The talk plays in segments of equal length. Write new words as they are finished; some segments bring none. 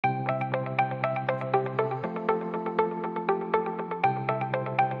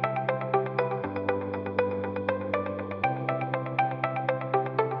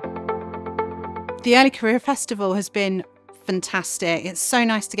The Early Career Festival has been fantastic. It's so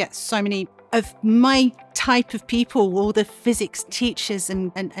nice to get so many of my type of people, all the physics teachers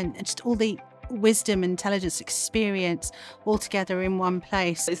and just all the wisdom, intelligence, experience all together in one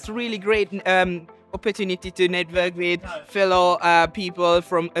place. It's really great opportunity to network with fellow people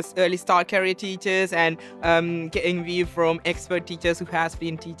from early start career teachers and getting view from expert teachers who has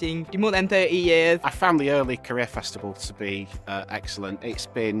been teaching for more than 30 years. I found the Early Career Festival to be excellent. It's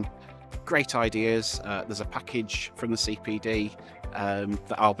been great ideas. There's a package from the CPD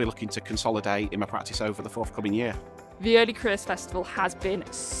that I'll be looking to consolidate in my practice over the forthcoming year. The Early Careers Festival has been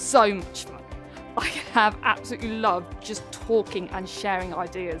so much fun. I have absolutely loved just talking and sharing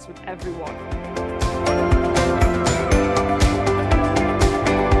ideas with everyone.